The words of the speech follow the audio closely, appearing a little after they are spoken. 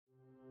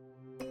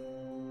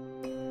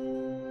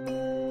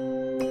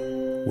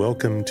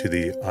Welcome to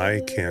the I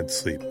Can't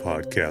Sleep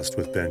podcast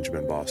with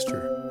Benjamin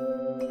Boster.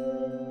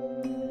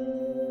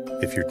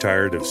 If you're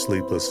tired of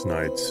sleepless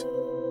nights,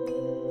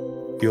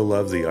 you'll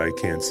love the I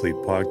Can't Sleep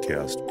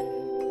podcast.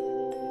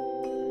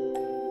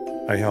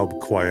 I help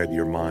quiet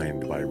your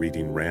mind by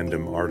reading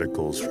random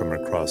articles from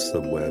across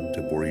the web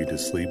to bore you to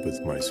sleep with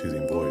my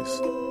soothing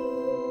voice.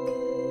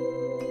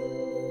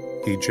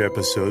 Each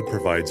episode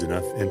provides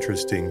enough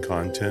interesting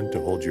content to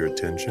hold your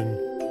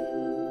attention,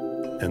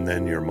 and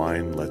then your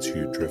mind lets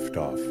you drift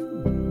off.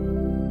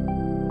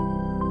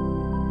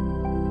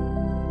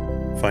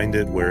 Find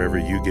it wherever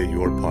you get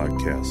your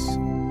podcasts.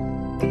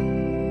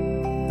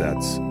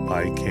 That's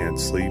I Can't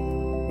Sleep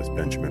with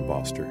Benjamin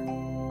Boster.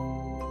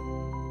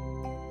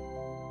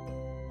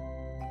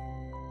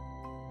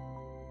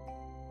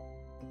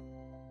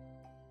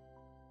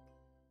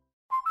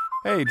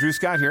 Hey, Drew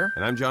Scott here,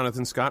 and I'm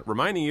Jonathan Scott,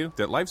 reminding you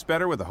that life's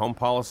better with a home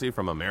policy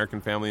from American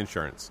Family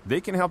Insurance.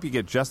 They can help you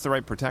get just the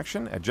right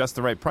protection at just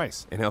the right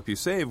price and help you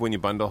save when you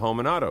bundle home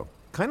and auto.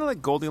 Kind of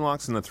like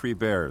Goldilocks and the Three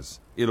Bears.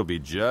 It'll be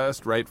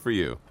just right for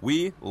you.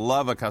 We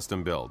love a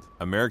custom build.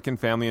 American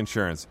Family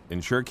Insurance.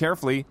 Insure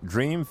carefully,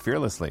 dream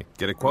fearlessly.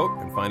 Get a quote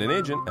and find an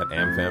agent at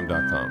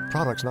amfam.com.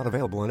 Products not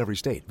available in every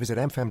state. Visit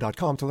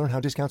amfam.com to learn how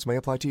discounts may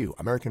apply to you.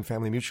 American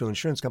Family Mutual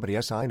Insurance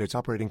Company, SI, and its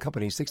operating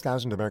company,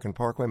 6000 American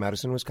Parkway,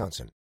 Madison,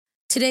 Wisconsin.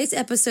 Today's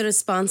episode is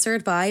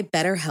sponsored by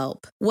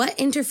BetterHelp. What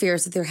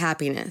interferes with your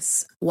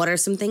happiness? What are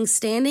some things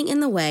standing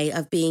in the way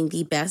of being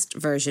the best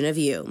version of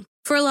you?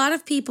 For a lot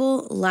of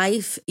people,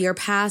 life, your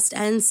past,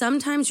 and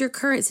sometimes your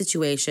current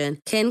situation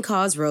can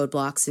cause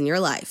roadblocks in your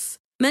life.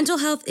 Mental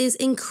health is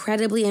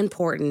incredibly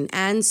important,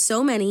 and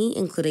so many,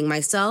 including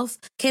myself,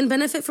 can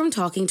benefit from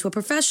talking to a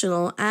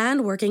professional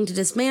and working to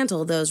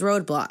dismantle those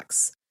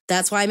roadblocks.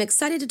 That's why I'm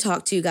excited to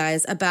talk to you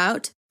guys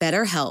about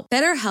BetterHelp.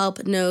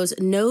 BetterHelp knows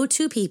no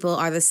two people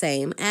are the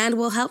same and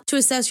will help to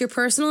assess your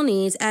personal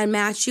needs and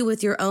match you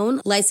with your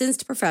own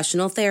licensed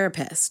professional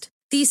therapist.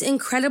 These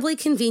incredibly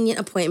convenient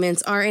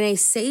appointments are in a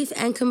safe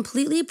and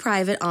completely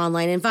private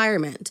online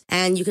environment,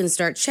 and you can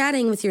start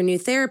chatting with your new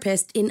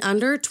therapist in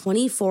under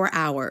 24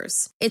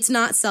 hours. It's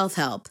not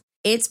self-help,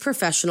 it's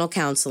professional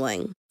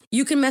counseling.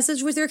 You can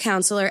message with your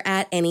counselor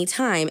at any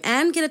time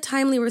and get a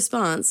timely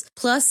response,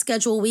 plus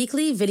schedule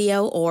weekly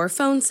video or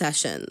phone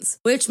sessions,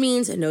 which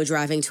means no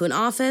driving to an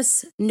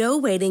office, no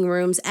waiting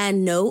rooms,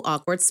 and no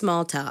awkward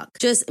small talk.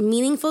 Just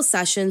meaningful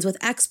sessions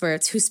with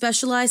experts who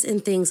specialize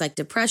in things like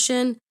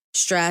depression,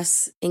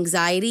 stress,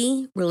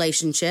 anxiety,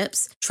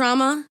 relationships,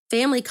 trauma,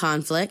 family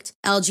conflict,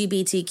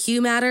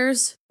 LGBTQ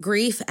matters,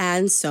 grief,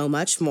 and so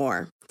much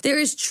more. There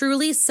is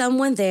truly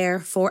someone there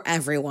for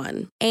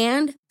everyone.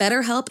 And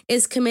BetterHelp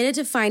is committed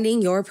to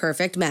finding your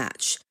perfect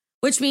match,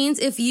 which means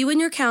if you and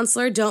your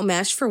counselor don't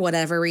mesh for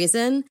whatever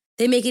reason,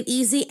 they make it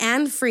easy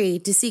and free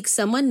to seek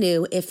someone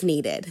new if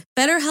needed.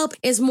 BetterHelp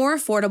is more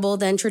affordable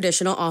than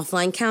traditional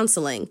offline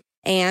counseling.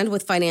 And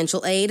with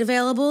financial aid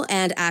available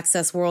and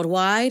access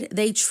worldwide,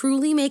 they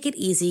truly make it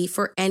easy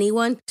for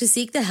anyone to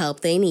seek the help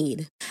they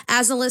need.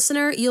 As a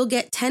listener, you'll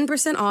get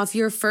 10% off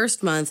your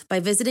first month by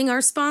visiting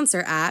our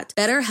sponsor at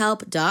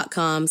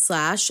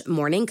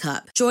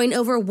betterhelp.com/morningcup. Join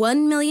over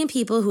 1 million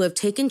people who have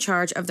taken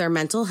charge of their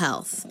mental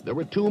health. There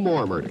were two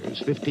more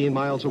murders 15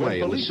 miles away.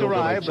 When police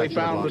arrived, they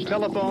found the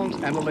telephones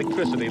and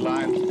electricity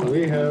lines.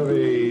 We have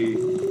a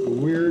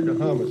weird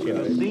homicide. In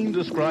a scene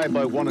described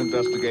by one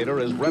investigator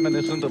as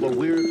reminiscent of a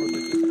weird...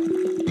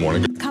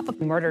 Couple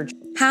murder.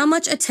 How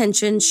much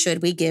attention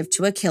should we give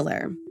to a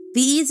killer?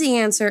 The easy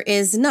answer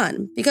is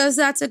none, because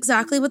that's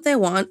exactly what they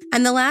want,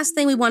 and the last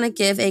thing we want to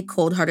give a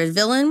cold-hearted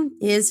villain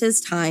is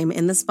his time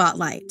in the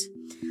spotlight.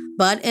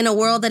 But in a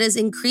world that is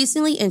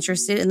increasingly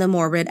interested in the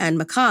morbid and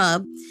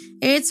macabre,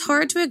 it's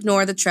hard to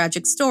ignore the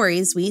tragic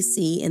stories we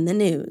see in the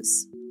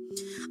news.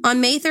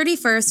 On May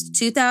 31st,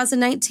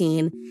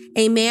 2019,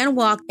 a man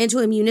walked into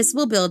a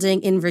municipal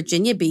building in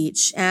Virginia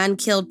Beach and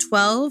killed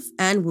 12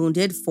 and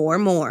wounded 4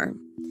 more.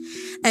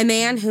 A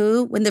man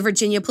who, when the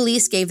Virginia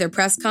police gave their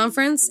press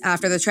conference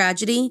after the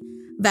tragedy,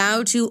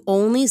 vowed to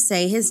only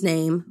say his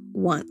name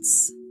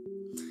once.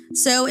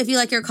 So if you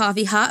like your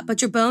coffee hot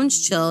but your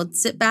bones chilled,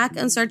 sit back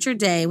and start your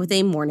day with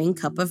a morning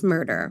cup of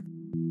murder.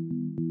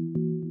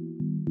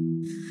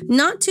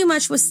 Not too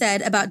much was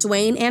said about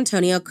Dwayne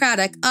Antonio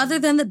Craddock other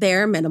than the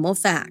bare minimal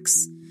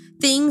facts.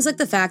 Things like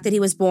the fact that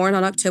he was born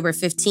on October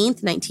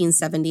 15th,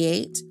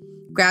 1978,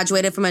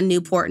 graduated from a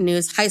Newport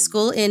News high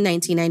school in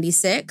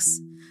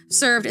 1996,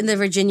 served in the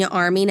Virginia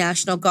Army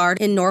National Guard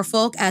in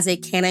Norfolk as a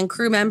cannon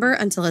crew member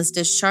until his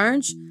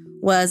discharge,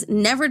 was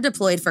never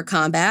deployed for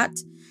combat,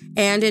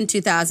 and in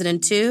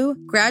 2002,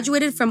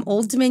 graduated from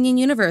Old Dominion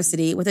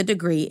University with a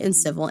degree in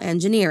civil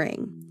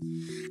engineering.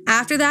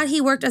 After that,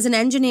 he worked as an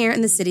engineer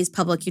in the city's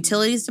public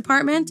utilities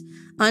department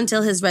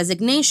until his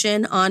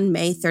resignation on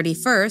May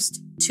 31st,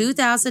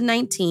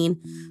 2019,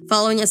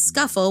 following a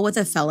scuffle with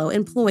a fellow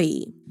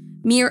employee,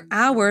 mere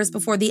hours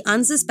before the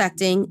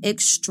unsuspecting,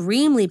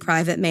 extremely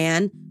private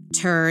man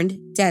turned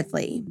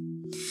deadly.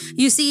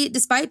 You see,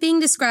 despite being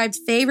described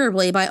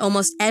favorably by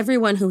almost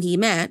everyone who he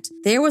met,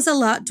 there was a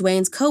lot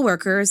Dwayne's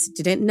coworkers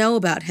didn't know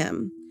about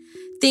him.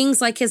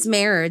 Things like his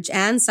marriage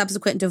and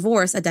subsequent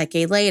divorce a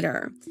decade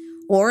later,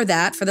 or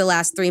that for the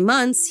last 3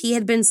 months, he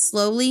had been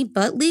slowly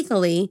but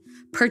legally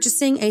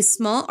purchasing a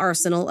small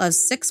arsenal of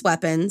 6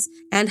 weapons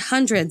and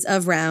hundreds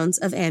of rounds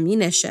of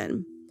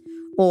ammunition,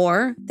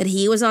 or that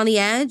he was on the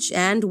edge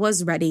and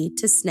was ready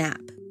to snap.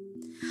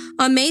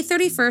 On May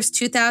 31st,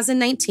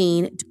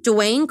 2019,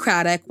 Dwayne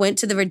Craddock went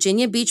to the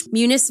Virginia Beach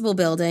Municipal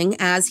Building,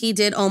 as he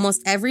did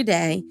almost every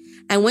day,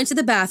 and went to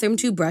the bathroom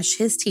to brush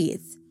his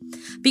teeth.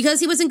 Because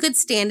he was in good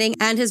standing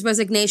and his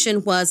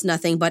resignation was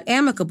nothing but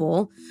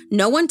amicable,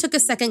 no one took a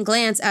second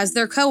glance as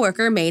their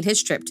coworker made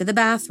his trip to the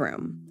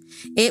bathroom.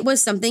 It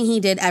was something he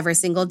did every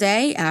single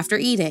day after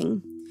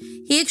eating.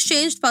 He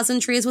exchanged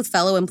pleasantries with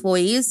fellow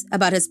employees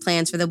about his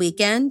plans for the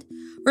weekend,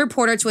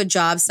 reported to a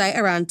job site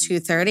around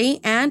 2:30,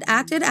 and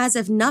acted as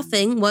if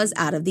nothing was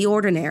out of the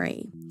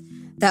ordinary.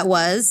 That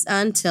was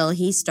until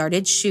he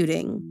started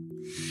shooting.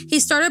 He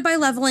started by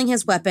leveling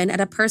his weapon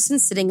at a person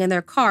sitting in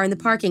their car in the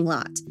parking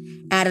lot,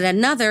 and at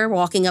another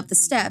walking up the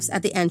steps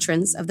at the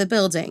entrance of the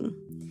building.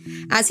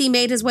 As he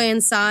made his way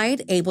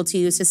inside, able to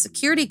use his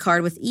security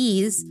card with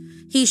ease,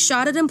 he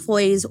shot at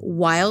employees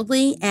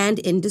wildly and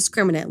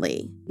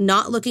indiscriminately,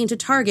 not looking to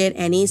target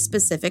any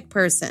specific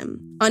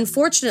person.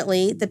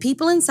 Unfortunately, the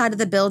people inside of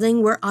the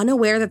building were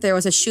unaware that there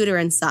was a shooter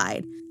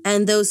inside,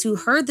 and those who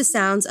heard the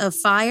sounds of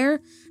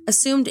fire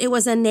assumed it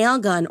was a nail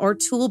gun or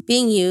tool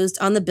being used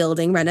on the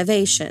building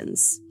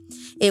renovations.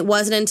 It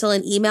wasn't until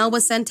an email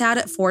was sent out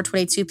at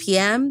 4:22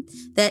 p.m.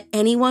 that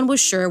anyone was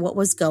sure what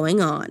was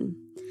going on.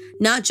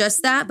 Not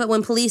just that, but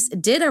when police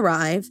did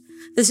arrive,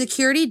 the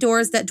security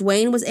doors that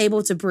Dwayne was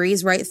able to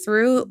breeze right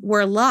through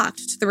were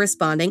locked to the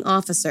responding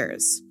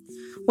officers.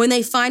 When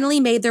they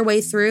finally made their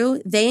way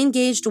through, they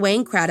engaged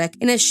Dwayne Craddock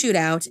in a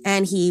shootout,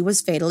 and he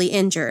was fatally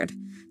injured,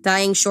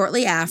 dying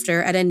shortly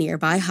after at a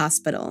nearby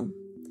hospital.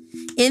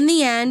 In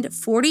the end,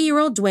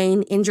 40-year-old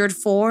Dwayne injured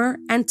 4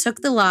 and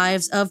took the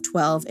lives of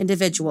 12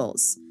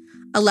 individuals.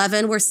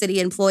 11 were city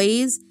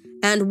employees,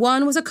 and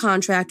 1 was a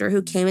contractor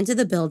who came into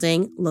the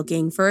building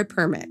looking for a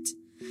permit.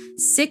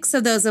 6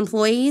 of those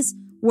employees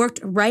worked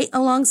right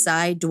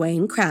alongside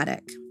Dwayne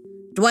Craddock.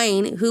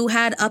 Dwayne, who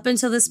had up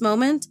until this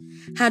moment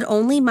had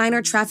only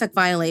minor traffic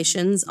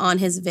violations on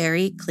his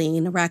very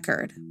clean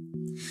record.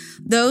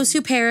 Those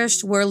who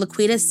perished were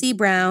Laquita C.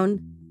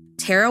 Brown,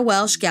 Tara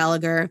Welsh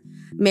Gallagher,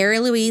 Mary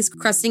Louise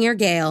Crustinger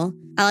Gale,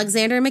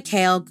 Alexander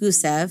Mikhail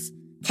Gusev,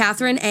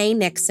 Catherine A.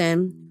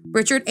 Nixon,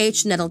 Richard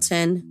H.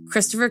 Nettleton,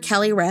 Christopher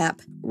Kelly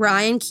Rapp,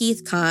 Ryan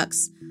Keith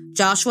Cox,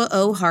 Joshua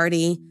O.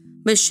 Hardy,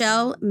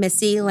 Michelle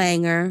Missy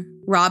Langer,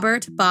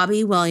 Robert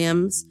Bobby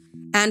Williams,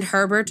 and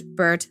Herbert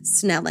Burt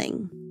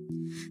Snelling.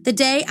 The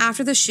day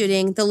after the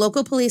shooting, the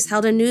local police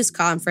held a news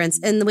conference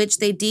in which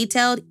they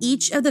detailed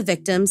each of the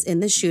victims in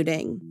the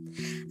shooting.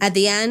 At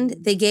the end,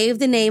 they gave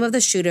the name of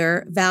the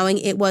shooter, vowing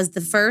it was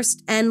the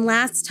first and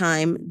last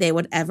time they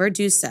would ever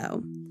do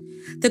so.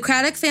 The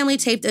Craddock family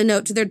taped a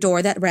note to their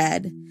door that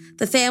read,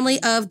 "The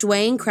family of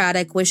Dwayne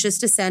Craddock wishes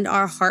to send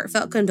our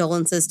heartfelt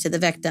condolences to the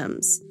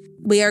victims.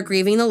 We are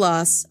grieving the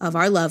loss of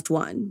our loved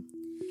one."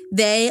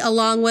 They,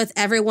 along with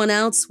everyone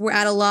else, were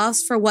at a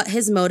loss for what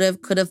his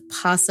motive could have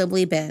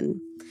possibly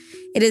been.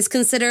 It is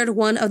considered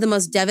one of the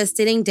most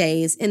devastating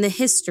days in the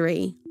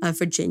history of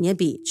Virginia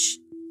Beach.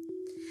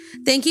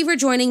 Thank you for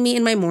joining me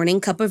in my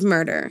morning cup of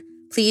murder.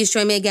 Please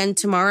join me again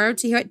tomorrow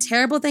to hear what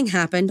terrible thing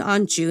happened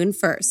on June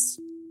 1st.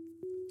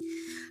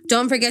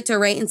 Don't forget to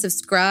rate and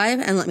subscribe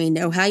and let me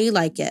know how you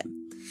like it.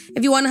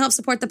 If you want to help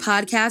support the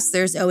podcast,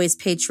 there's always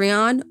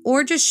Patreon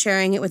or just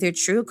sharing it with your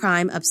true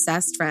crime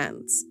obsessed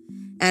friends.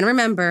 And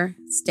remember,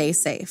 stay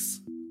safe.